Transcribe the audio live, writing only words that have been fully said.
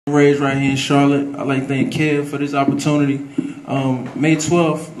Raised right here in Charlotte. I'd like to thank Kev for this opportunity. May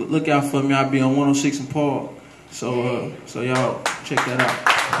 12th, look out for me. I'll be on 106 and Paul. So y'all check that out.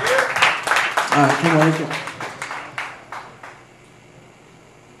 All right, come on, let's go.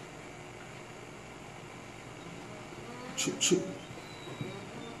 Shoot.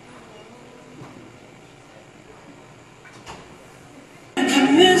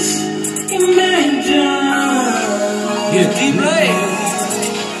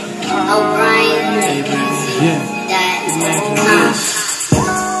 Yeah,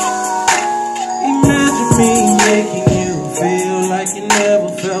 Imagine me making you feel like you never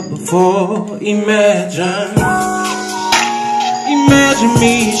felt before. Imagine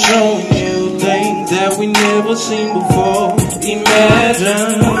me showing you things that we never seen before.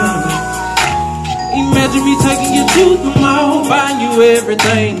 Imagine me taking you to the mall, buying you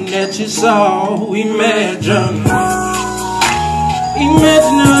everything that you saw. Imagine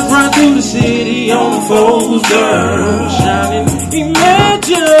us ride through the city on the foes, girl, shining.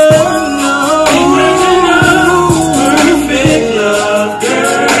 Imagine